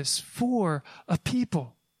do this for a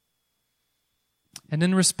people." And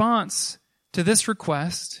in response to this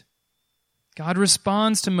request, God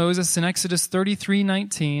responds to Moses in Exodus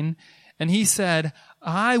 33:19, and he said,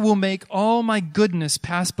 "I will make all my goodness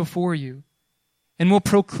pass before you, and will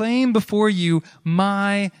proclaim before you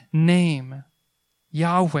my name,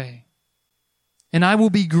 Yahweh. And I will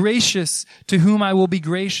be gracious to whom I will be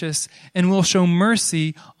gracious, and will show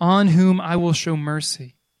mercy on whom I will show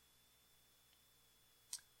mercy."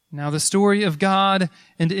 Now, the story of God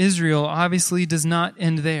and Israel obviously does not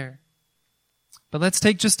end there. But let's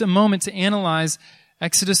take just a moment to analyze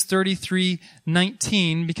Exodus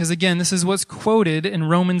 33:19, because again, this is what's quoted in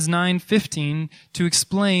Romans 9:15 to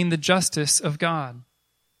explain the justice of God.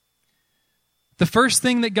 The first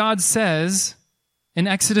thing that God says in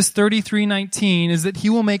Exodus 33:19 is that he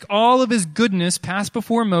will make all of his goodness pass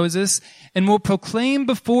before Moses and will proclaim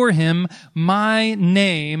before him my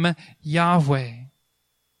name, Yahweh.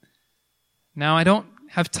 Now, I don't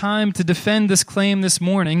have time to defend this claim this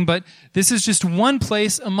morning, but this is just one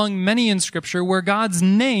place among many in Scripture where God's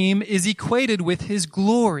name is equated with his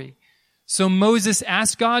glory. So Moses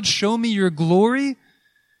asked God, "Show me your glory."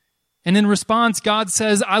 And in response, God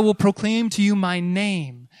says, "I will proclaim to you my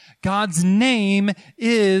name." God's name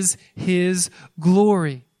is his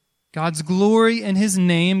glory. God's glory and his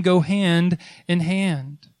name go hand in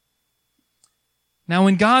hand. Now,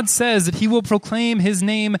 when God says that he will proclaim his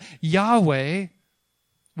name Yahweh,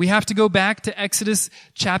 we have to go back to Exodus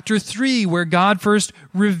chapter 3, where God first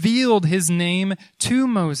revealed his name to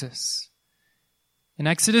Moses. In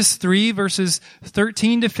Exodus 3, verses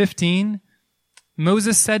 13 to 15,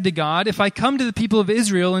 Moses said to God, "If I come to the people of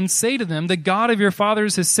Israel and say to them, 'The God of your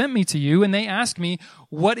fathers has sent me to you,' and they ask me,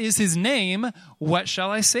 'What is his name?' what shall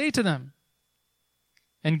I say to them?"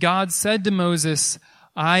 And God said to Moses,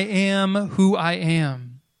 "I am who I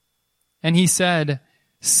am." And he said,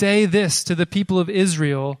 "Say this to the people of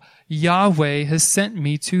Israel, Yahweh has sent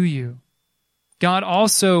me to you." God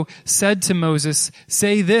also said to Moses,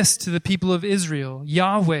 "Say this to the people of Israel,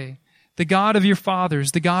 Yahweh, the God of your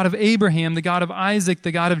fathers, the God of Abraham, the God of Isaac,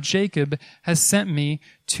 the God of Jacob, has sent me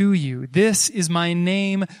to you. This is my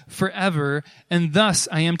name forever, and thus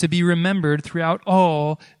I am to be remembered throughout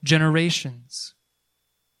all generations."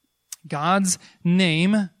 God's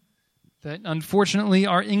name, that unfortunately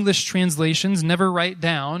our English translations never write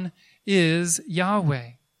down, is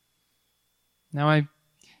Yahweh. Now, I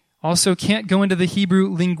also can't go into the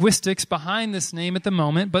Hebrew linguistics behind this name at the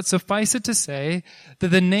moment, but suffice it to say that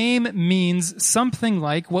the name means something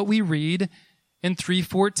like what we read in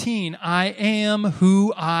 3:14, "I am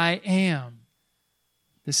who I am."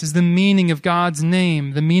 This is the meaning of God's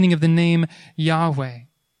name, the meaning of the name Yahweh.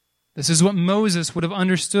 This is what Moses would have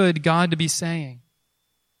understood God to be saying.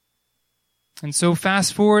 And so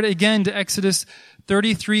fast forward again to Exodus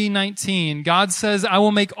 33:19. God says, "I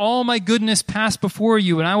will make all my goodness pass before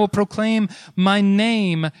you, and I will proclaim my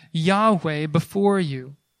name, Yahweh, before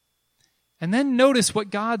you." And then notice what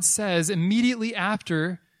God says immediately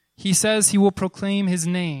after he says he will proclaim his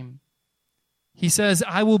name. He says,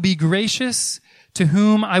 "I will be gracious to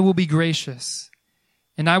whom I will be gracious,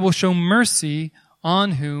 and I will show mercy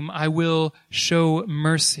on whom I will show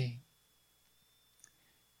mercy."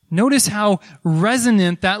 Notice how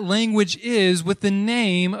resonant that language is with the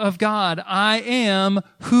name of God. I am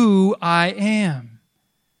who I am.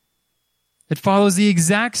 It follows the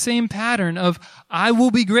exact same pattern of I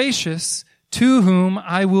will be gracious to whom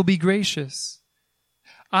I will be gracious.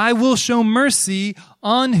 I will show mercy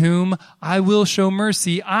on whom I will show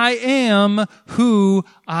mercy. I am who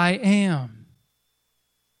I am.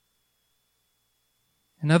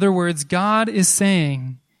 In other words, God is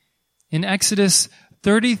saying in Exodus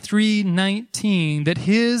 33:19 that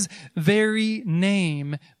his very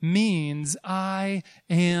name means I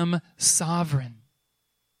am sovereign.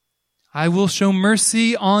 I will show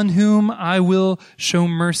mercy on whom I will show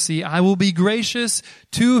mercy. I will be gracious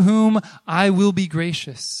to whom I will be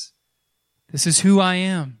gracious. This is who I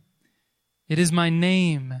am. It is my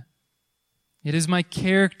name. It is my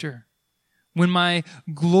character. When my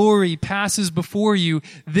glory passes before you,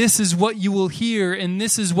 this is what you will hear and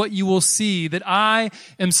this is what you will see, that I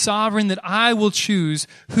am sovereign, that I will choose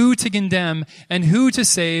who to condemn and who to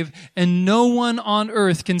save, and no one on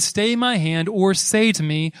earth can stay my hand or say to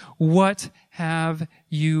me, what have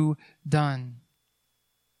you done?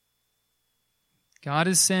 God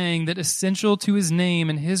is saying that essential to his name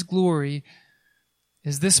and his glory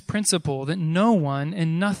is this principle that no one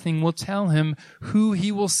and nothing will tell him who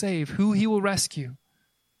he will save, who he will rescue.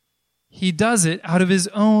 He does it out of his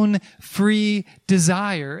own free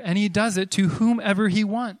desire, and he does it to whomever he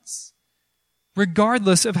wants,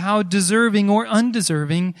 regardless of how deserving or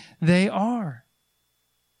undeserving they are.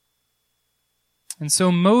 And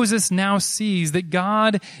so Moses now sees that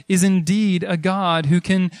God is indeed a God who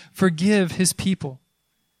can forgive his people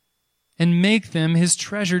and make them his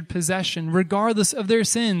treasured possession, regardless of their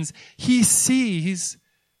sins. He sees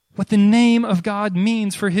what the name of God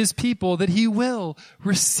means for his people, that he will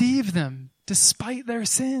receive them despite their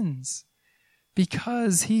sins,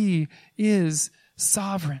 because he is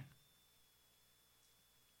sovereign.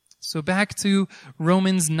 So back to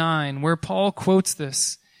Romans 9, where Paul quotes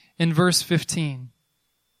this in verse 15.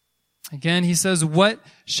 Again, he says, what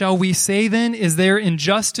shall we say then? Is there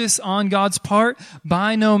injustice on God's part?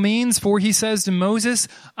 By no means, for he says to Moses,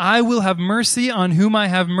 I will have mercy on whom I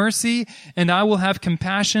have mercy, and I will have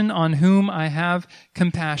compassion on whom I have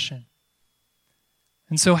compassion.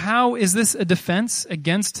 And so how is this a defense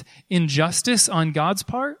against injustice on God's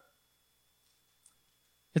part?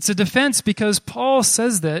 It's a defense because Paul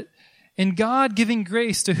says that in God giving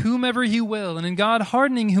grace to whomever he will, and in God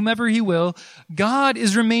hardening whomever he will, God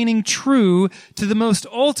is remaining true to the most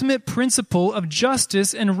ultimate principle of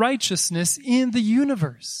justice and righteousness in the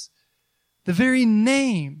universe. The very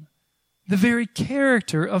name, the very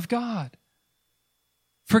character of God.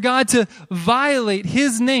 For God to violate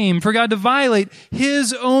his name, for God to violate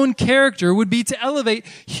his own character would be to elevate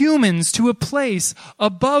humans to a place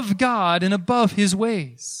above God and above his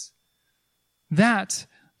ways. That,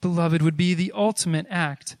 beloved, would be the ultimate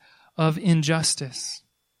act of injustice.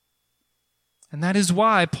 And that is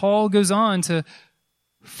why Paul goes on to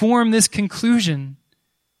form this conclusion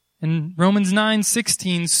in Romans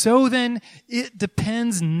 9:16. So then it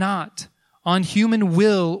depends not on human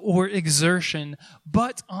will or exertion,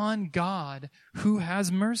 but on God who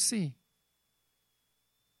has mercy.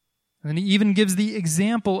 And he even gives the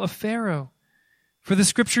example of Pharaoh. For the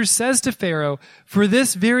scripture says to Pharaoh, for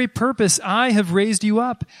this very purpose I have raised you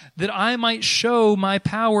up, that I might show my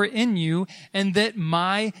power in you, and that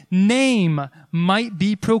my name might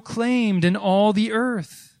be proclaimed in all the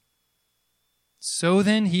earth. So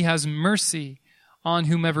then he has mercy on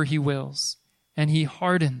whomever he wills, and he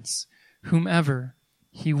hardens whomever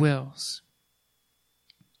he wills.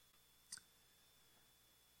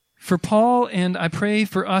 For Paul, and I pray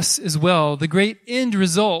for us as well, the great end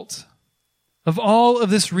result of all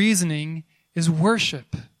of this reasoning is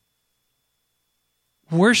worship.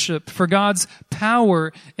 Worship for God's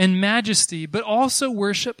power and majesty, but also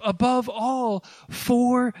worship above all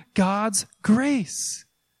for God's grace.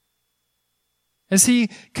 As he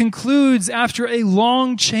concludes after a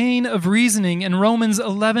long chain of reasoning in Romans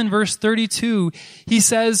 11 verse 32, he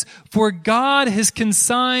says, for God has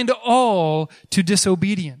consigned all to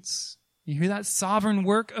disobedience. You hear that sovereign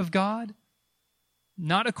work of God?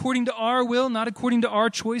 Not according to our will, not according to our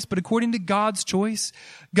choice, but according to God's choice.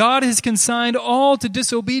 God has consigned all to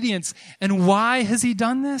disobedience. And why has he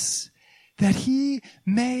done this? That he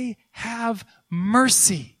may have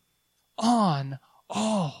mercy on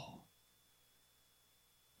all.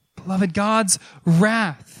 Beloved, God's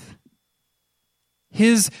wrath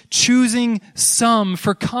His choosing some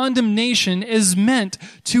for condemnation is meant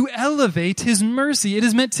to elevate His mercy. It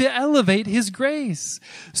is meant to elevate His grace,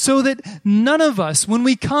 so that none of us, when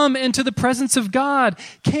we come into the presence of God,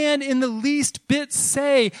 can in the least bit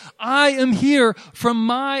say, I am here from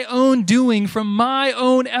my own doing, from my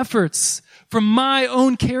own efforts, from my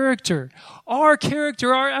own character. Our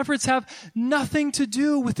character, our efforts have nothing to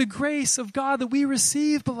do with the grace of God that we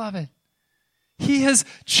receive, beloved. He has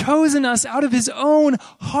chosen us out of His own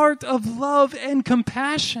heart of love and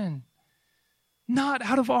compassion, not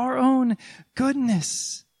out of our own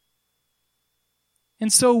goodness.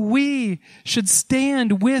 And so we should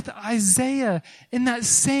stand with Isaiah in that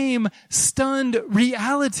same stunned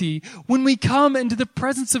reality when we come into the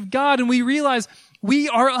presence of God and we realize we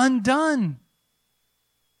are undone.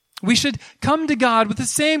 We should come to God with the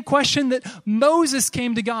same question that Moses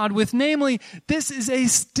came to God with, namely, this is a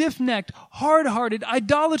stiff-necked, hard-hearted,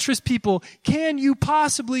 idolatrous people. Can you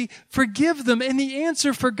possibly forgive them? And the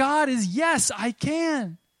answer for God is yes, I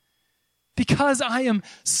can. Because I am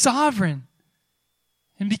sovereign.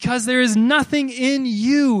 And because there is nothing in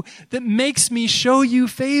you that makes me show you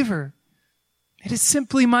favor. It is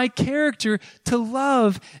simply my character to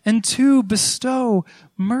love and to bestow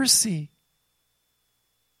mercy.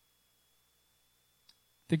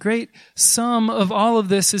 The great sum of all of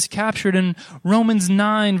this is captured in Romans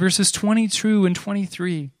 9, verses 22 and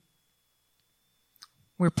 23,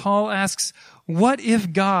 where Paul asks, what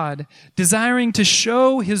if God, desiring to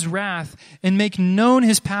show His wrath and make known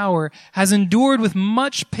His power, has endured with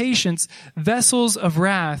much patience vessels of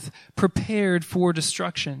wrath prepared for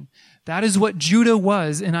destruction? That is what Judah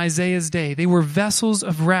was in Isaiah's day. They were vessels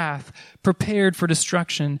of wrath prepared for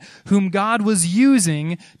destruction, whom God was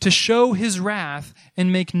using to show His wrath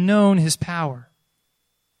and make known His power.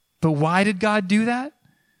 But why did God do that?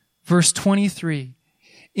 Verse 23,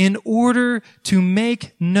 in order to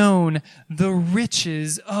make known the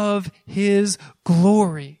riches of His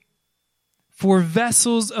glory, for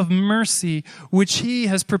vessels of mercy, which He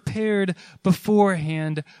has prepared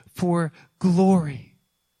beforehand for glory.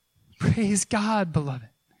 Praise God, beloved.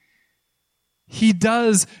 He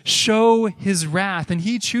does show His wrath, and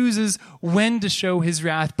He chooses when to show His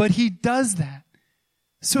wrath, but He does that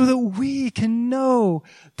so that we can know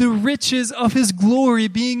the riches of His glory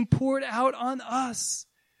being poured out on us,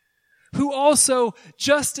 who also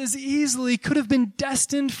just as easily could have been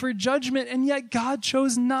destined for judgment, and yet God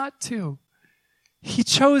chose not to. He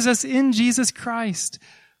chose us in Jesus Christ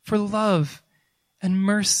for love and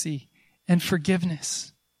mercy and forgiveness.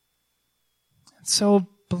 So,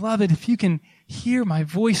 beloved, if you can hear my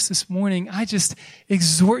voice this morning, I just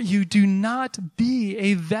exhort you, do not be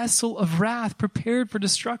a vessel of wrath prepared for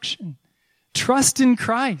destruction. Trust in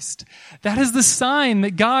Christ. That is the sign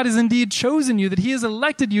that God has indeed chosen you, that He has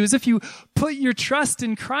elected you. As if you put your trust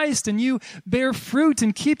in Christ and you bear fruit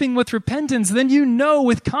in keeping with repentance, then you know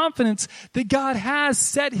with confidence that God has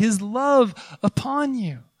set His love upon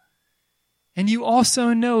you. And you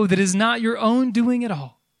also know that it is not your own doing at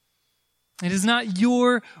all. It is not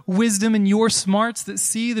your wisdom and your smarts that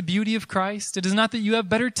see the beauty of Christ. It is not that you have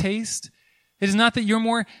better taste. It is not that you're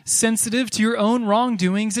more sensitive to your own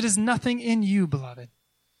wrongdoings. It is nothing in you, beloved.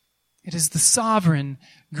 It is the sovereign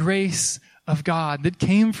grace of God that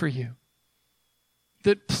came for you,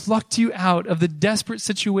 that plucked you out of the desperate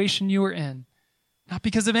situation you were in, not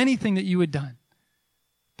because of anything that you had done,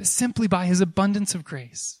 but simply by His abundance of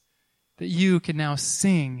grace, that you can now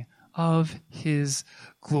sing of His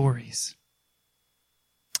glories.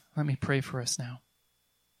 Let me pray for us now.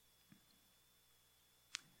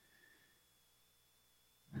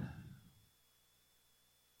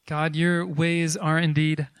 God, your ways are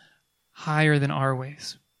indeed higher than our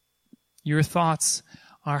ways. Your thoughts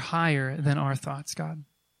are higher than our thoughts, God.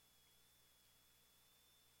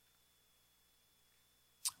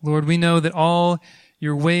 Lord, we know that all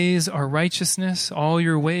your ways are righteousness, all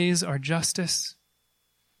your ways are justice.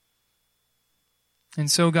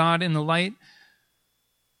 And so, God, in the light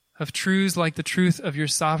of truths like the truth of your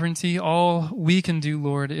sovereignty, all we can do,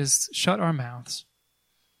 Lord, is shut our mouths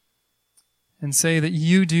and say that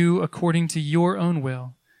you do according to your own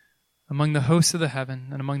will among the hosts of the heaven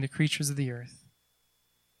and among the creatures of the earth.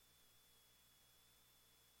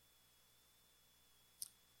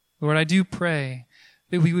 Lord, I do pray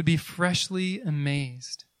that we would be freshly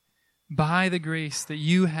amazed by the grace that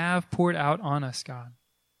you have poured out on us, God.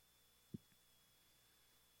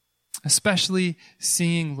 Especially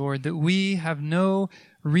seeing, Lord, that we have no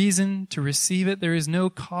reason to receive it. There is no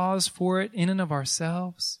cause for it in and of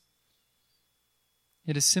ourselves.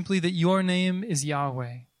 It is simply that your name is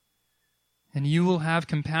Yahweh, And you will have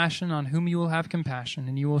compassion on whom you will have compassion,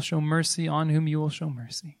 and you will show mercy on whom you will show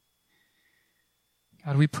mercy.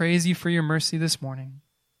 God, we praise you for your mercy this morning.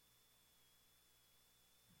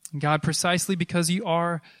 And God, precisely because you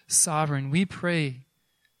are sovereign, we pray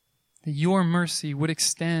that your mercy would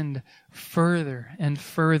extend further and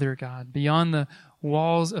further, God, beyond the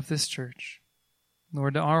walls of this church.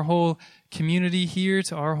 Lord, to our whole community here,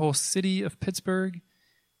 to our whole city of Pittsburgh,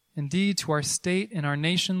 indeed to our state and our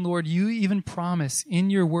nation, Lord, you even promise in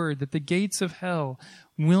your word that the gates of hell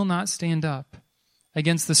will not stand up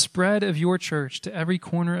against the spread of your church to every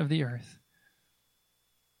corner of the earth.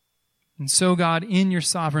 And so, God, in your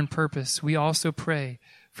sovereign purpose, we also pray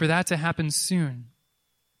for that to happen soon.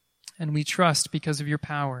 And we trust, because of your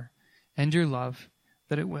power and your love,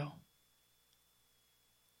 that it will.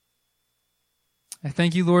 I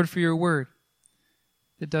thank you, Lord, for your word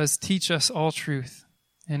that does teach us all truth.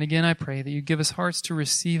 And again, I pray that you give us hearts to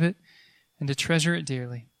receive it and to treasure it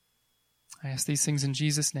dearly. I ask these things in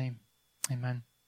Jesus' name. Amen.